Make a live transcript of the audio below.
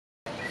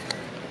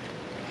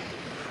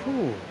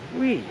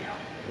Ooh-wee.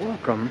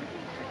 Welcome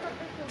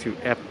to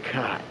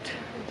Epcot,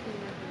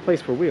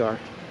 place where we are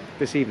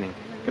this evening.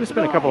 Gonna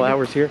spend a couple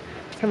hours here,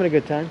 just having a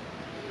good time.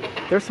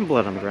 There's some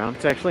blood on the ground.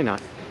 It's actually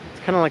not. It's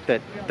kind of like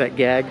that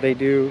gag they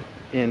do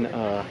in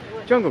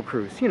Jungle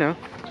Cruise, you know,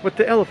 with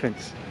the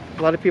elephants.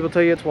 A lot of people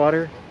tell you it's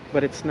water,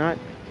 but it's not.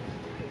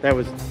 That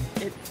was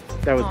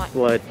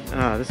blood.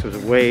 This was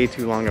way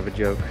too long of a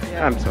joke.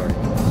 Yeah. I'm sorry.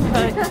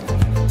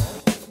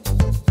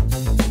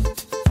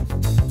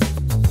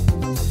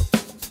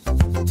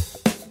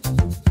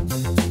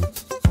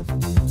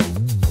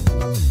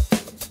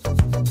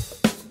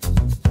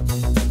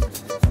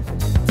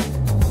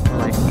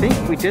 I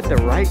think we did the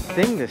right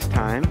thing this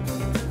time.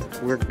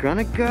 We're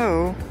gonna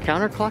go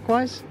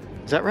counterclockwise.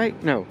 Is that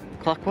right? No,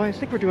 clockwise. I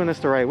think we're doing this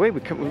the right way.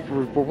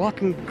 We're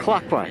walking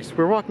clockwise.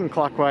 We're walking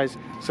clockwise.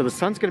 So the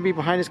sun's gonna be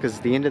behind us because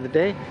it's the end of the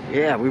day.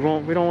 Yeah, we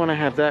don't want to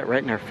have that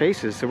right in our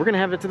faces. So we're gonna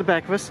have it to the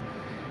back of us.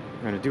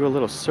 We're gonna do a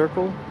little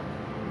circle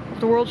of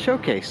the World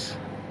Showcase.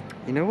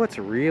 You know what's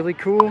really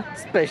cool?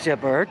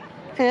 Spaceship Earth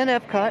and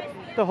Epcot,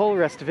 the whole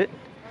rest of it.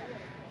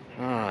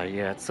 Oh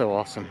yeah, it's so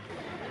awesome.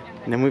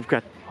 And then we've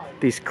got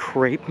these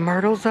crepe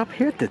myrtles up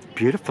here, the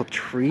beautiful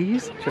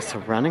trees just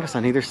surrounding us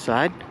on either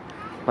side,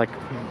 like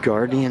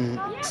guardian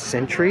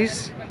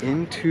sentries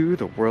into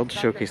the World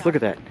Showcase. Look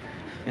at that.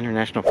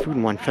 International Food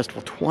and Wine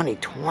Festival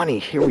 2020.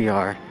 Here we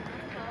are.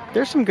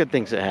 There's some good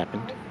things that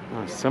happened.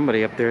 Oh,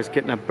 somebody up there is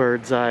getting a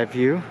bird's eye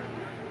view.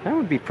 That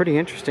would be pretty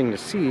interesting to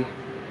see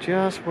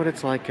just what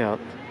it's like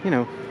out, you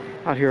know,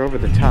 out here over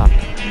the top.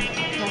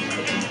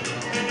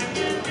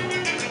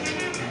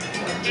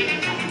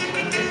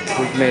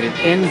 We've made it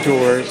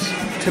indoors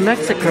to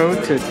Mexico,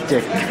 to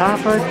the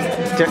Cava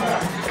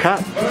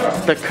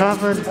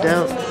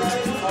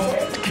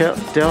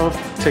del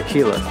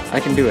Tequila. I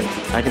can do it.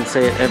 I can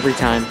say it every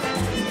time.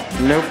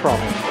 No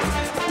problem.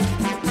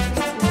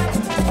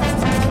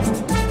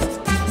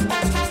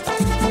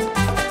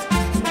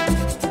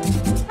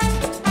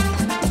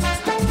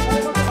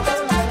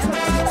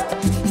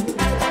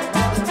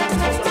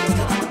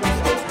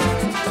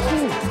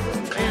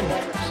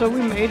 So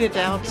we made it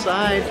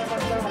outside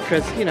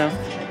because, you know,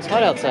 it's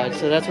hot outside,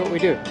 so that's what we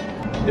do.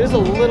 It is a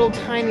little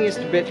tiniest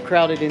bit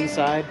crowded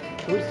inside.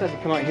 We just had to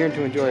come out here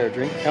to enjoy our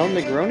drink. El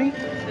Negroni?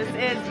 This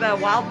is the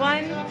wild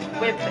one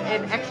with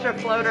an extra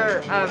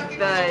floater of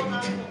the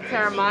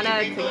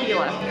Terramana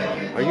tequila.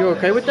 Are you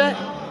okay with that?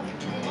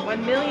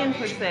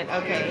 1,000,000%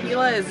 okay.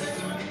 Tequila is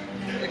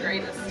the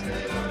greatest.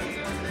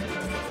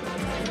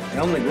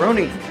 El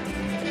Negroni.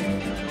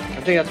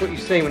 I think that's what you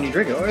say when you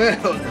drink it. Oh,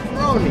 El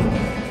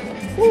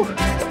Negroni. Woo.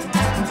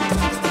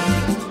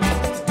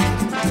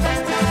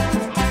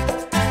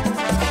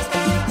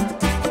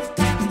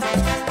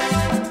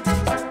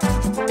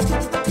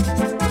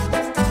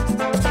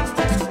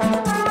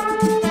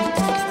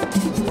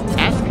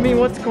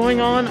 What's going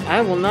on?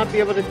 I will not be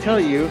able to tell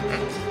you.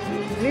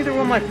 Neither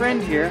will my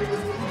friend here.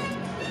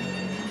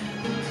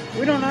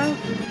 We don't know.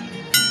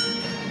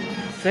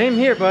 Same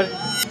here, bud.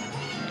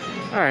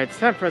 Alright, it's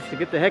time for us to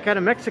get the heck out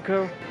of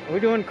Mexico. Are we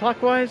doing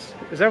clockwise?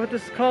 Is that what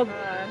this is called?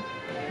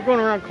 We're going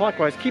around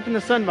clockwise, keeping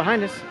the sun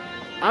behind us.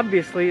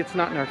 Obviously, it's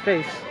not in our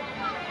face.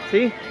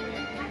 See?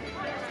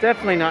 It's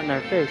definitely not in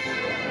our face.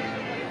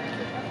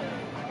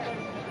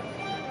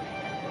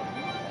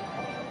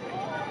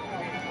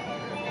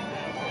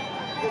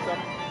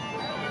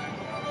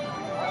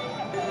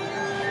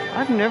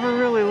 I've never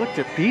really looked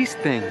at these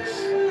things.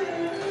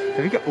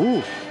 Have you got,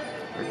 ooh,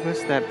 where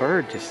was that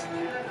bird just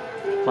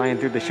flying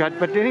through the shot?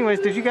 But anyways,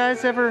 did you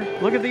guys ever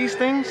look at these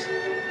things?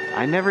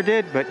 I never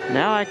did, but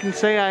now I can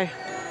say I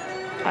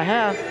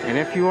have. And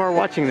if you are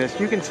watching this,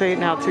 you can say it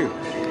now too.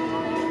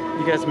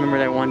 You guys remember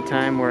that one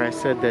time where I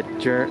said that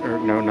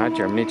not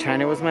Germany,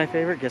 China was my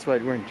favorite? Guess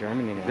what, we're in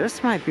Germany now.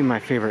 This might be my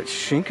favorite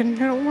Schinken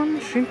noodle one.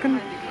 We're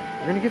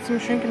gonna get some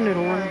Schinken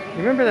noodle one. You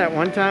remember that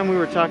one time we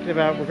were talking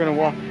about we're gonna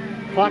walk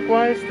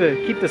clockwise to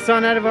keep the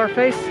sun out of our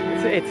face?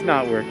 It's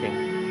not working.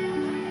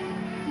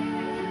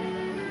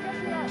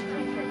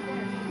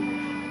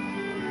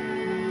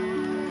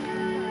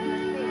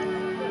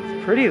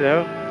 It's pretty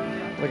though.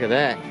 Look at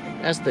that.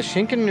 That's the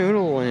Schinken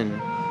noodle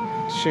and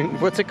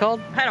what's it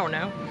called? I don't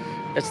know.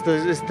 It's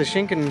the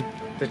Schinken.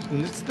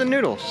 It's the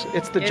noodles.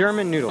 It's the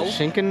German noodle.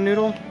 Schinken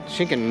noodle.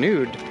 Schinken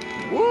nude.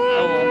 Whoa!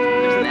 Oh, well,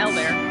 there's an L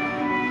there.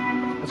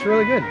 That's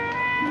really good.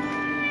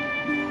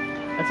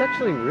 That's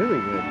actually really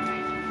good.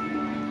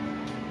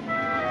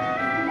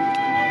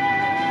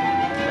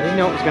 I didn't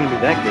know it was going to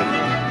be that good.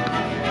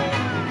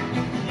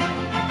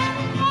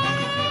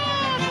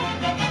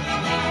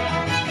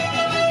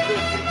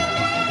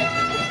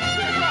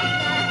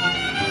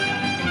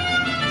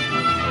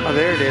 Oh,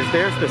 there it is.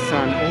 There's the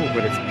sun. Oh,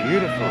 but it's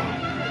beautiful.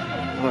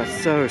 Oh,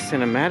 it's so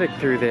cinematic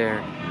through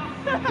there.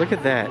 Look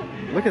at that.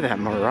 Look at that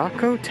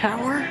Morocco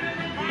tower.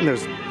 And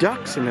those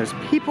ducks and those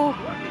people.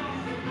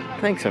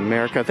 Thanks,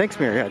 America. Thanks,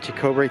 Mariachi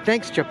Cobra.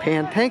 Thanks,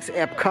 Japan. Thanks,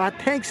 Epcot.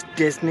 Thanks,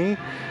 Disney.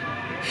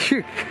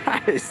 You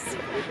guys,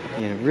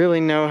 you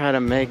really know how to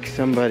make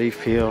somebody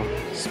feel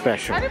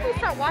special. How did we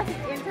start walking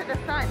into the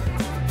sun?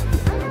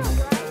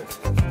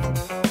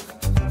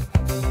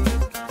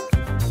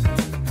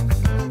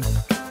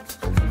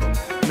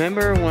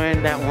 Remember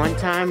when that one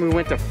time we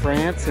went to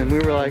France and we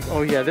were like,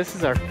 oh yeah, this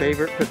is our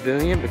favorite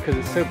pavilion because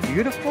it's so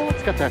beautiful.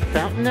 It's got that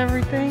fountain and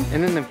everything.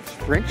 And then the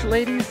French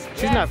ladies,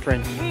 she's not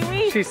French. Oui,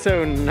 oui. She's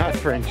so not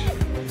French.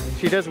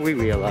 She does wee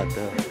wee a lot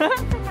though.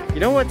 You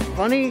know what's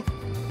funny?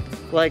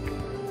 Like,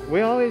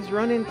 we always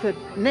run into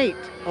Nate,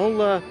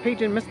 old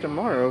Paige and Mr.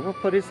 Morrow. We'll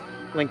put his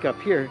link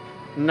up here.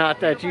 Not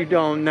that you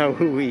don't know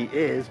who he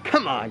is.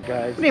 Come on,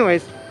 guys.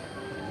 Anyways,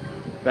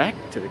 back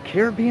to the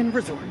Caribbean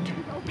Resort.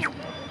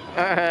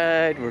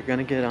 Alright, we're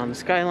gonna get on the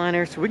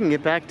skyliner so we can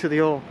get back to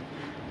the old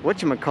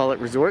whatchamacallit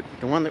resort,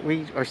 the one that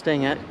we are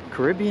staying at.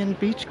 Caribbean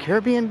Beach?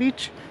 Caribbean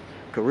Beach?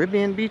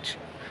 Caribbean Beach?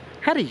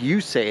 How do you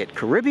say it?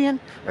 Caribbean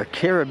or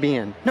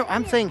Caribbean? No,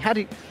 I'm saying how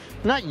do you,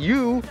 not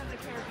you,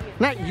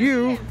 not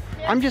you.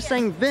 I'm just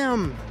saying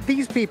them,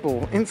 these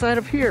people inside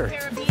of here.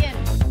 Caribbean.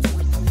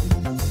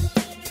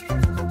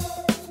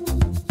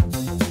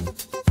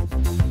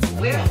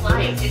 We're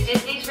flying to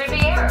Disney's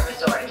Riviera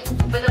Resort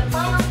with a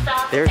final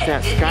stop. There's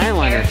that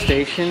Skyliner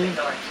station.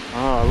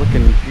 Oh,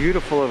 looking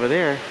beautiful over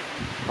there.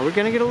 Are we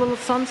gonna get a little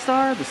sun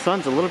star? The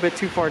sun's a little bit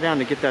too far down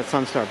to get that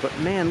sun star, but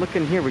man, look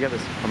in here. We got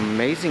this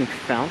amazing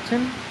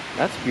fountain.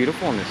 That's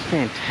beautiful, and this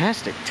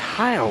fantastic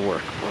tile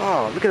work.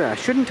 Oh, look at that. I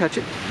shouldn't touch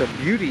it. The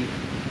beauty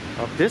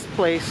of this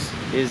place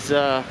is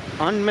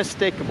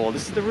unmistakable.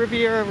 This is the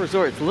Riviera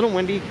Resort. It's a little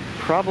windy.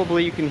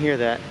 Probably you can hear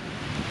that.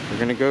 We're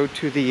gonna go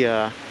to the,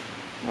 oh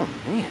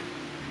man.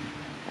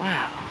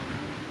 Wow.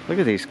 Look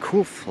at these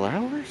cool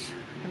flowers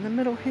in the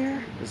middle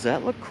here. Does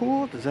that look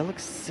cool? Does that look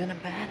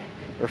cinematic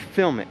or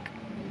filmic?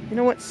 You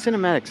know what?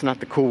 Cinematic's not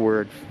the cool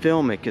word.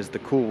 Filmic is the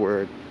cool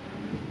word.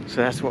 So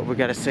that's what we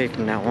gotta say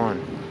from now on.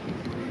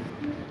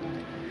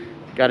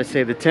 Gotta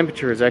say the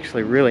temperature is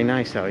actually really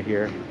nice out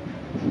here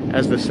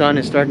as the sun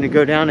is starting to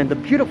go down and the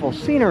beautiful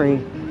scenery.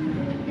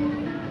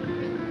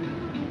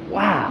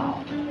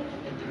 Wow.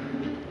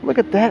 Look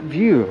at that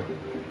view.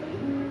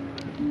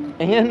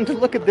 And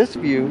look at this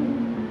view.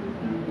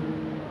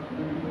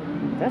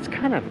 That's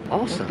kind of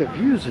awesome. The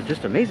views are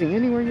just amazing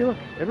anywhere you look.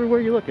 Everywhere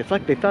you look. It's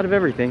like they thought of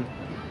everything.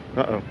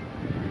 Uh-oh.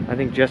 I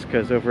think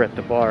Jessica's over at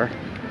the bar.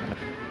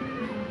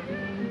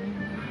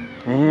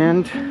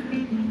 And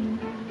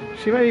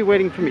she might be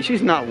waiting for me.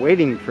 She's not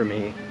waiting for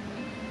me.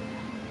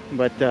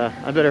 But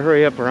I better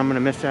hurry up or I'm gonna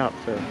miss out.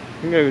 So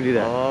I'm gonna go do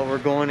that. Oh, we're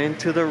going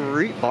into the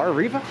Bar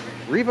Riva?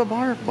 Riva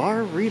Bar?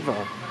 Bar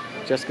Riva.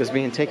 Jessica's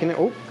being taken.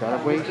 Oh,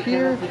 gotta wait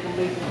here.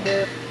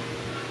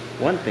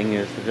 One thing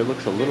is that it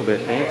looks a little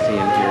bit fancy in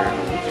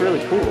here. It's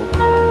really cool.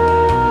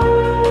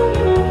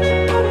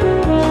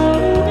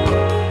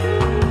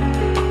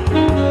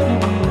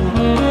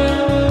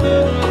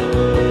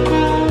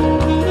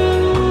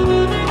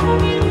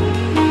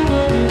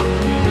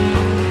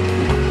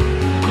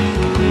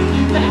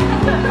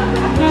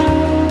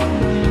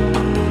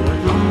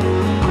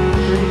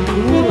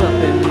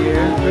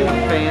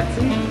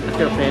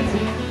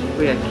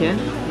 We have Ken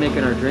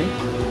making our drinks.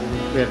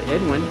 We have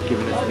Edwin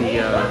giving us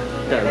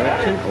the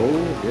direction.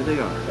 Oh, here they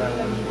are. That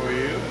one's for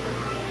you.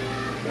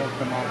 That's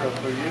tomato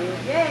for you.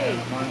 Yay!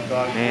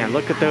 Man,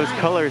 look at those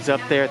colors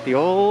up there at the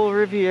old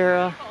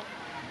Riviera.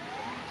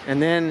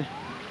 And then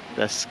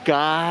the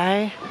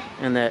sky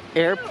and the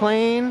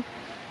airplane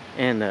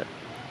and the,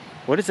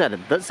 what is that?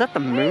 Is that the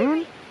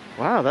moon?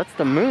 Wow, that's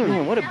the moon.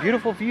 Man, what a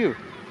beautiful view.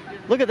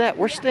 Look at that.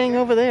 We're staying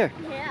over there.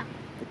 Yeah.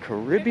 The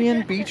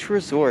Caribbean Beach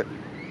Resort.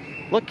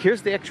 Look,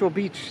 here's the actual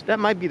beach. That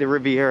might be the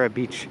Riviera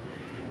Beach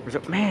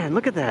Resort. Man,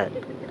 look at that.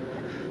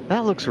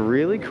 That looks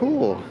really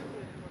cool.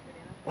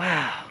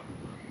 Wow.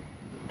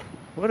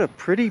 What a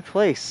pretty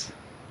place.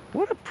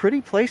 What a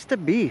pretty place to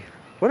be.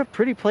 What a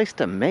pretty place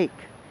to make.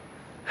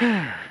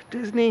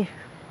 Disney,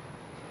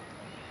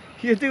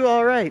 you do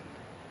all right.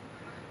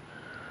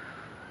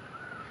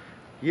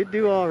 You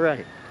do all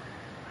right.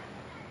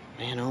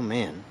 Man, oh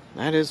man.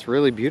 That is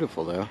really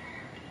beautiful though.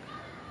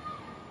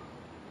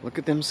 Look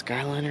at them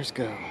Skyliners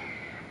go.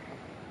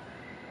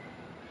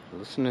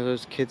 Listen to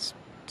those kids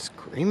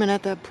screaming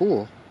at that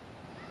pool.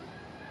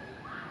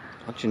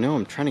 Don't you know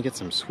I'm trying to get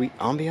some sweet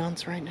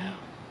ambiance right now?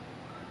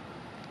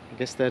 I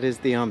guess that is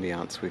the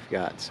ambiance we've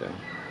got, so.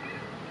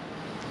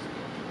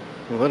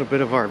 A little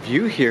bit of our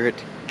view here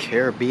at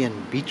Caribbean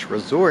Beach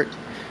Resort.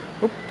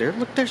 Oh, there,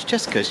 look, there's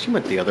Jessica. She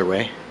went the other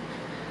way.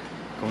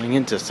 Going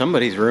into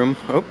somebody's room.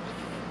 Oh,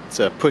 it's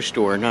a push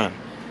door, not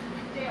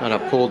a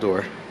pull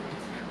door.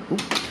 Ooh,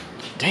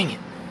 dang it.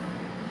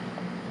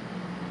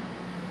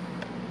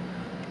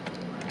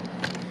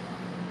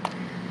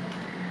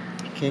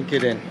 Can't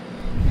get in.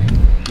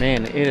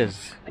 Man, it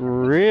is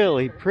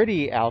really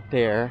pretty out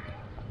there.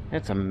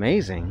 It's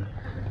amazing.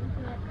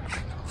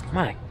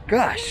 My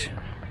gosh.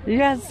 You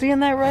guys seeing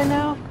that right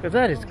now? Because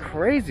that is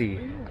crazy.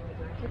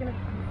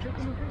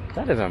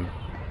 That is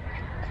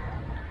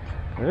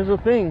there's a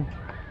thing.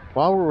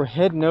 While we were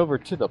heading over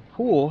to the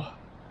pool,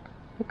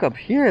 look up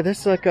here.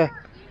 There's like a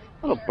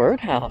little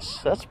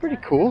birdhouse. That's pretty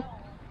cool.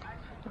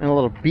 And a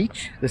little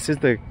beach. This is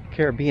the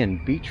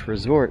Caribbean Beach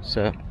Resort,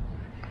 so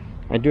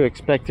I do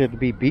expect there to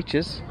be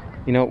beaches.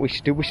 You know what we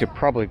should do? We should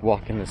probably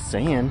walk in the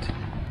sand.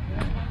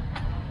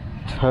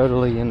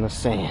 totally in the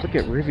sand. Look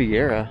at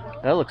Riviera.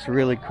 That looks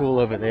really cool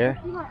over there.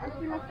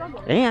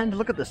 And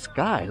look at the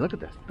sky. Look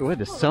at the way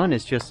the sun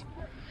is just,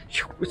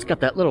 it's got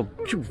that little,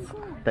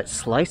 that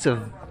slice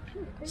of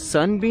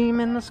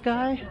sunbeam in the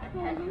sky.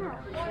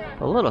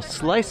 A little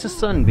slice of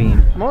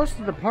sunbeam. Most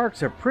of the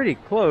parks are pretty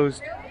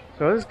closed,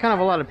 so there's kind of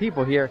a lot of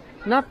people here.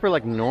 Not for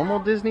like normal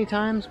Disney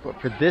times, but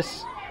for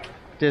this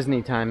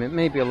Disney time, it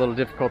may be a little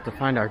difficult to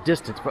find our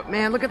distance. But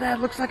man, look at that.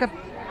 It looks like a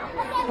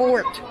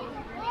fort.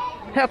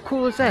 How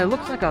cool is that? It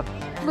looks like a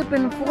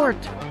flippin' fort.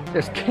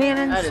 There's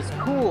cannons. That is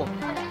cool.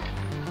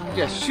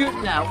 Just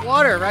shooting that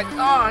water right.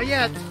 Oh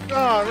yeah.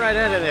 Oh, right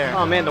out of there.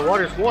 Oh man, the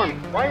water's warm.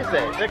 Why is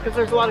that? Is that because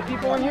there's a lot of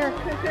people in here?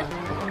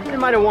 They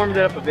might have warmed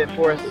it up a bit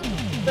for us.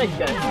 Thanks,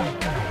 guys.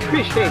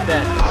 Appreciate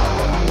that.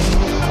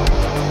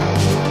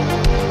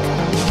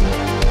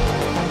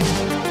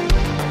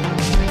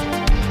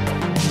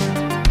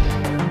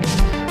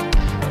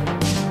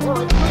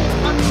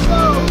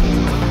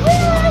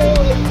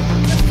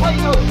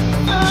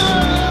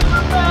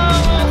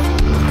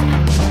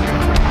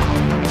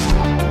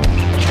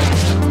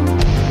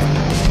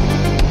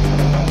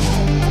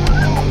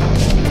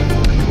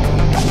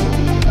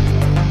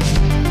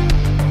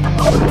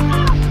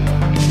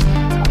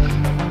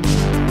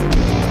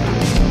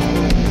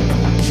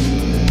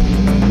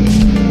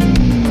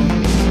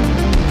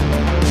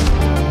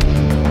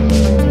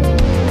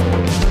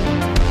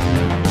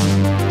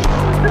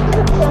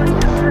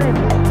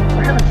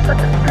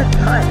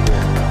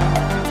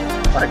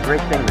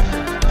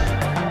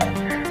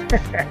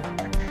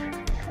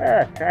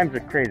 Times are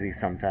crazy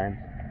sometimes.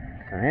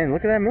 Man,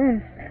 look at that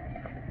moon.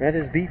 That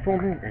is the full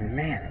moon. And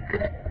man,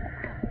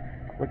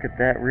 look at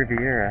that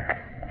Riviera.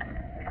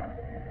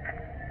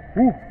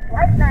 Woo!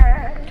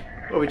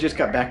 Well, we just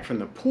got back from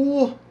the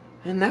pool,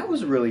 and that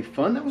was really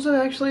fun. That was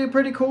actually a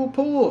pretty cool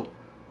pool.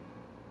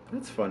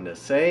 That's fun to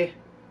say.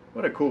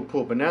 What a cool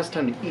pool. But now it's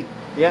time to eat.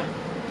 Yeah.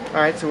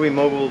 All right. So we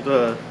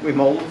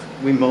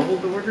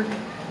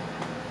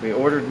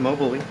ordered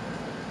mobilely,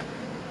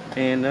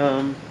 and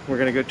we're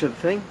gonna go to the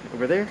thing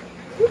over there.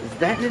 Is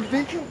that an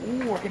adventure?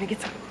 Ooh, we're gonna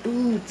get some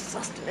food,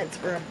 sustenance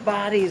for our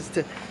bodies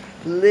to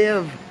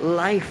live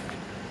life,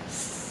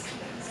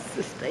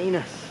 sustain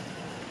us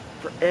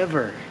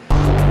forever. Ooh.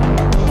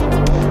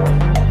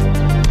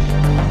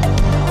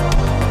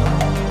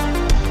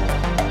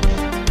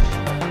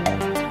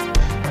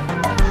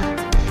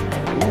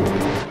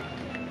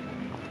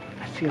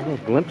 I see a little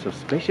glimpse of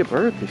Spaceship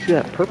Earth. You see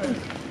that purple?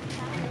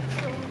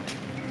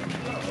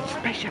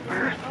 Spaceship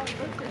Earth.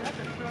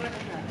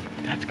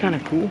 That's kind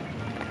of cool.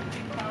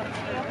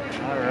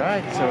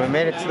 Alright, so we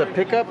made it to the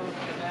pickup.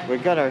 We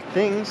got our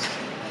things,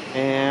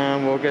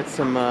 and we'll get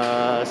some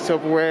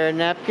silverware and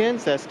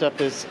napkins. That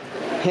stuff is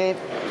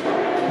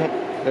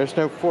there's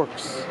no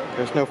forks.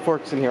 There's no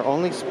forks in here,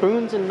 only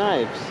spoons and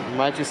knives. You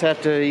might just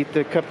have to eat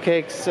the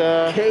cupcakes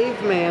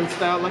caveman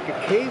style, like a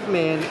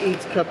caveman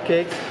eats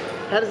cupcakes.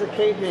 How does a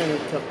caveman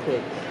eat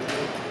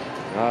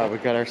cupcakes? We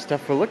got our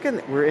stuff.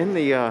 We're in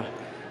the,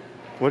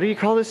 what do you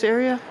call this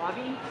area?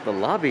 Lobby? The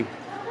lobby.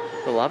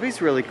 The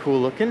lobby's really cool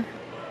looking.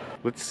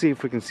 Let's see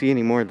if we can see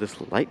any more of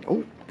this light.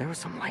 Oh, there was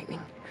some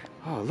lightning.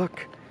 Oh,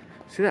 look.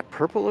 See that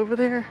purple over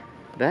there?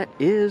 That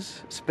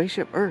is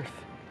Spaceship Earth,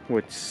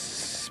 with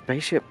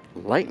spaceship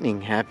lightning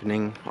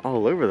happening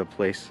all over the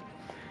place.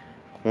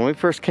 When we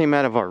first came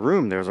out of our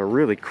room, there was a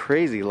really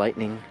crazy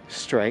lightning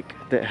strike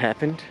that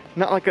happened.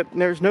 Not like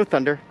there's no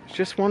thunder. It's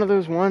just one of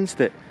those ones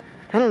that,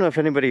 I don't know if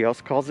anybody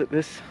else calls it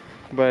this,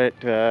 but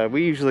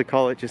we usually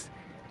call it just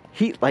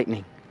heat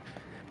lightning.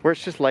 Where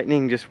it's just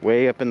lightning just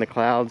way up in the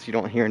clouds. You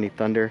don't hear any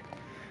thunder.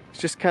 It's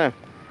just kind of,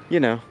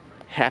 you know,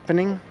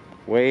 happening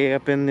way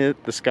up in the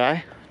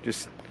sky.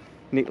 Just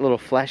neat little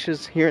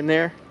flashes here and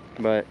there.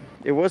 But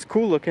it was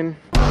cool looking.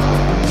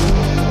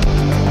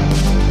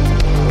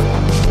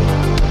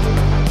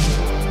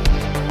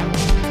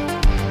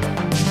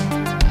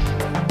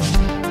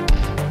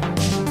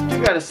 I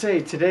gotta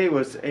say, today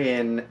was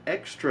an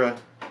extra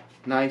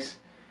nice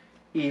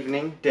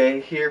evening,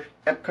 day here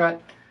at Epcot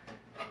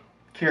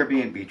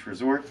Caribbean Beach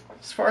Resort.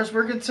 As far as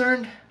we're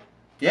concerned,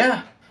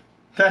 yeah,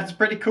 that's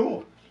pretty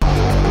cool.